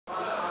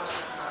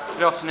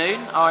Good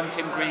afternoon, I'm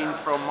Tim Green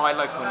from My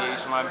Local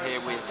News and I'm here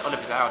with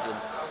Oliver Dowden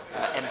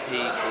MP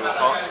for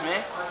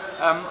Hertsmere.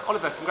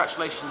 Oliver,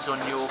 congratulations on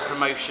your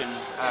promotion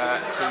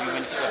to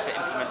Minister for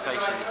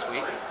Implementation this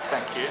week.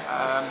 Thank you.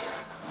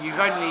 You've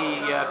only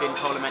been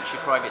Parliamentary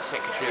Private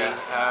Secretary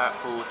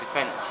for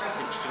Defence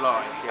since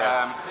July.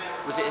 Yes.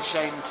 Was it a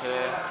shame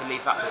to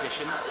leave that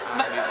position?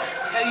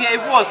 Yeah,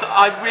 it was.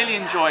 I really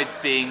enjoyed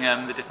being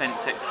the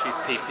Defence Secretary's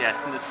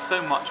PPS, and there's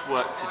so much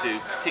work to do,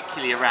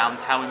 particularly around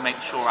how we make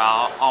sure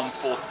our armed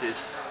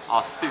forces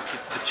are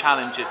suited to the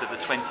challenges of the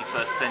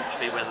 21st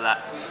century, whether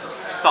that's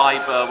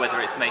cyber, whether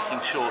it's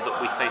making sure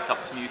that we face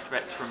up to new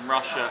threats from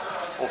Russia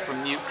or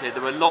from nuclear.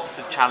 There are lots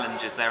of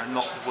challenges there and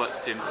lots of work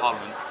to do in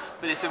Parliament.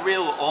 But it's a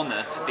real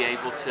honour to be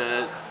able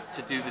to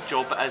do the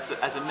job as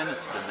a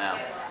minister now.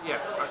 Yeah,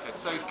 okay.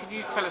 So can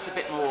you tell us a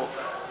bit more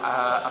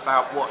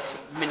about what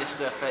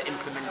Minister for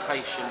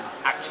Implementation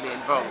actually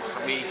involves?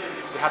 We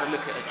had a look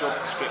at a job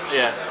description.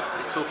 Yes.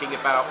 It's talking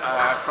about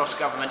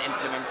cross-government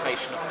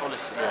implementation of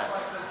policy.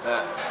 Yes.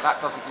 That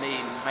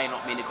may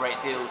not mean a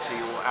great deal to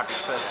your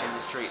average person in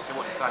the street, so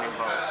what does that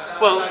involve?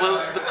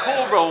 Well, the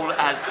core role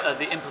as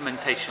the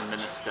implementation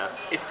minister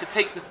is to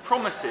take the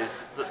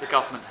promises that the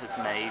government has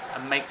made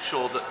and make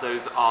sure that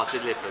those are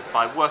delivered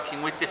by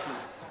working with different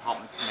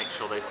departments to make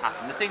sure those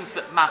happen. The things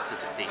that matter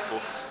to people,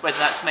 whether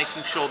that's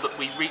making sure that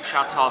we reach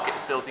our target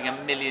of building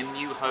 1 million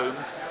new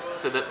homes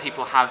so that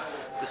people have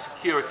the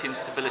security and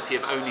stability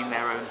of owning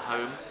their own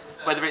home,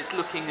 whether it's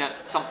looking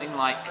at something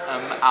like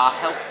our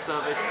health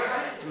service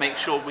to make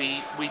sure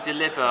we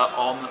deliver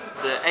on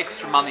the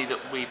extra money that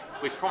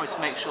we've promised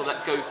to make sure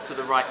that goes to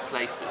the right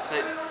places.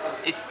 So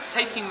it's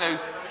taking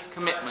those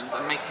commitments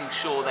and making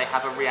sure they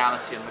have a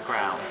reality on the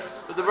ground.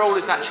 But the role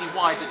is actually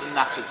wider than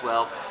that as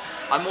well.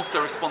 I'm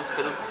also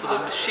responsible for the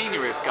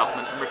machinery of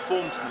government and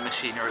reforms in the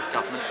machinery of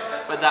government,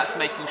 but that's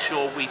making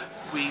sure we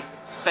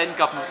spend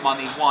government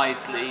money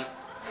wisely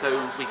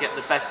so we get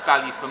the best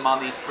value for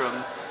money from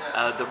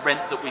the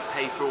rent that we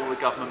pay for all the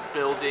government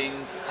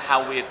buildings,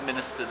 how we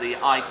administer the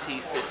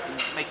IT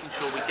systems, making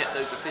sure we get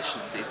those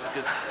efficiencies,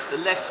 because the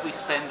less we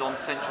spend on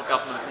central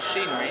government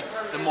machinery,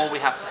 the more we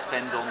have to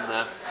spend on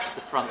the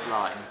front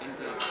line.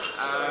 Indeed.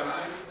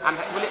 And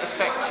will it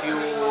affect your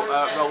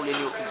role in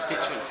your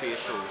constituency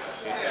at all?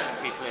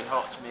 Should people in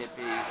Hertsmere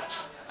be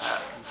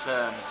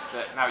concerned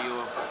that now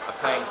you're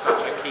playing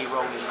such a key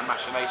role in the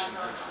machinations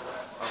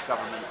of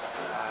government,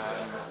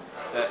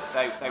 that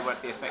they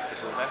won't be affected,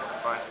 will they?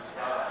 Right.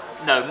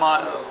 No,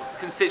 my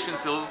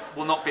constituency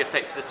will not be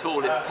affected at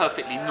all. It's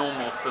perfectly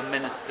normal for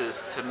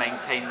ministers to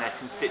maintain their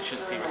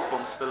constituency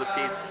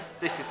responsibilities.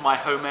 This is my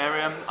home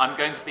area. I'm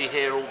going to be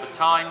here all the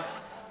time.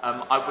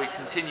 I'll be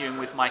continuing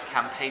with my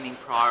campaigning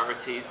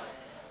priorities.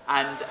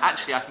 And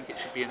actually I think it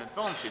should be an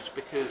advantage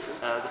because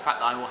the fact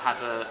that I will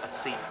have a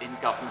seat in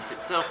government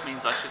itself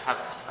means I should have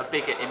a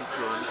bigger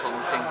influence on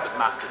the things that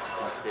matter to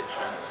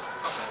constituents.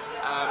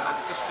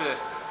 And just to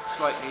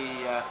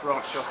slightly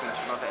branch off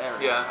into another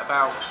area,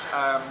 about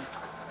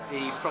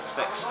the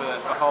prospects for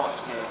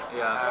Hertsmere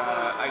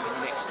over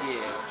the next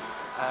year.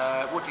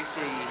 What do you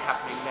see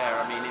happening there?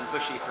 I mean, in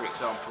Bushey, for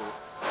example,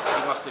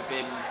 you must have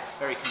been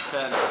very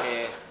concerned to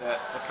hear that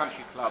the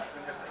country club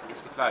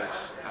is to close.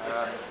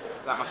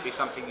 So that must be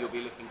something you'll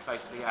be looking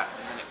closely at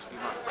in the next few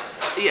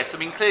months. Yes, I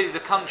mean, clearly the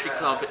country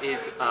club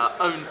is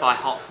owned by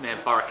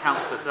Hertsmere Borough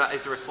Council. That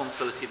is a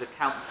responsibility of the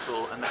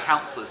council and the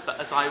councillors. But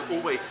as I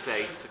always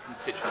say to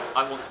constituents,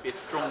 I want to be a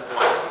strong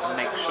voice and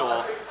make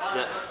sure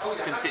that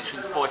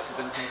constituents' voices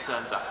and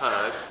concerns are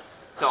heard.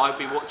 So I'll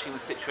be watching the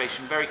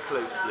situation very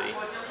closely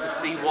to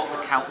see what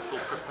the council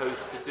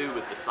proposed to do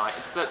with the site.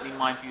 It's certainly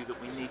my view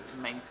that we need to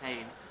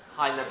maintain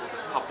high levels of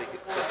public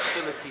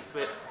accessibility to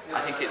it.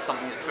 I think it's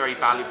something that's very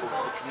valuable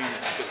to the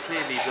community, but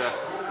clearly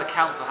the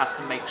council has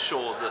to make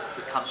sure that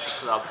the country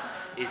club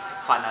is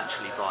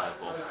financially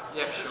viable.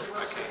 Yeah, sure.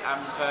 Okay.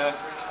 And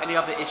any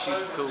other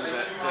issues at all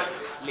that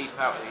leap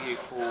out at you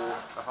for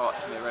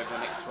Hertsmere over the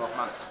next 12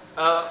 months?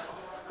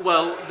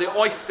 Well, the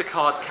Oyster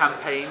Card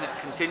campaign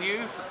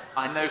continues.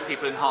 I know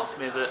people in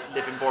Hertsmere that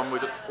live in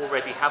Bournemouth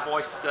already have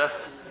oyster,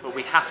 but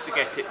we have to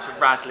get it to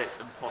Radlett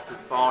and Potter's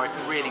Bar. It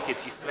really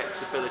gives you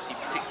flexibility,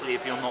 particularly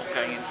if you're not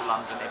going into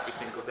London every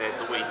single day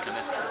of the week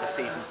and a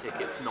season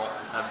ticket's not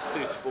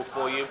suitable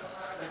for you.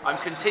 I'm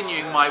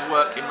continuing my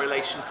work in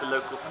relation to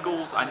local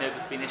schools. I know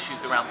there's been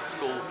issues around the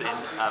schools in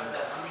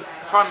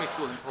primary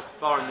schools in Potter's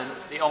Bar, and then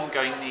the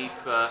ongoing need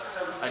for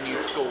a new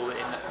school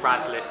in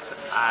Radlett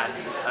and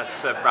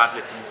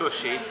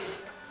Bushey.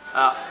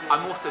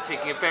 I'm also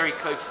taking a very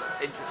close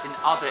interest in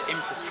other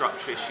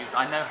infrastructure issues.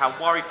 I know how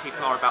worried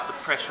people are about the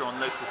pressure on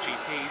local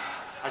GPs.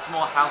 As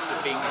more houses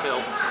are being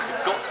built,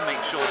 we've got to make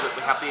sure that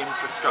we have the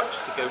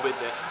infrastructure to go with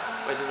it,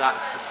 whether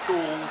that's the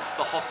schools,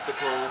 the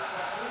hospitals,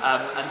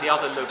 and the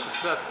other local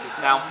services.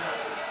 Now,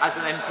 as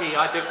an MP,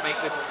 I don't make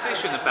the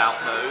decision about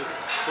those,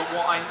 but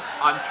what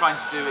I'm trying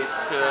to do is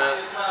to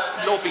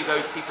lobby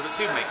those people that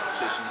do make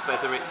decisions,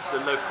 whether it's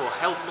the local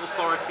health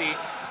authority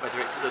whether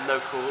it's the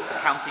local, the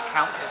county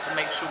council, to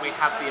make sure we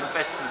have the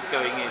investment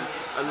going in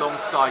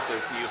alongside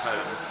those new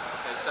homes.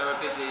 Okay, so a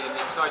busy and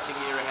exciting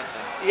year ahead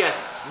then.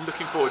 Yes,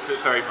 looking forward to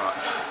it very much.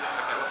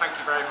 Okay, well thank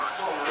you very much.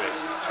 Great,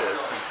 cheers,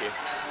 thank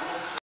you.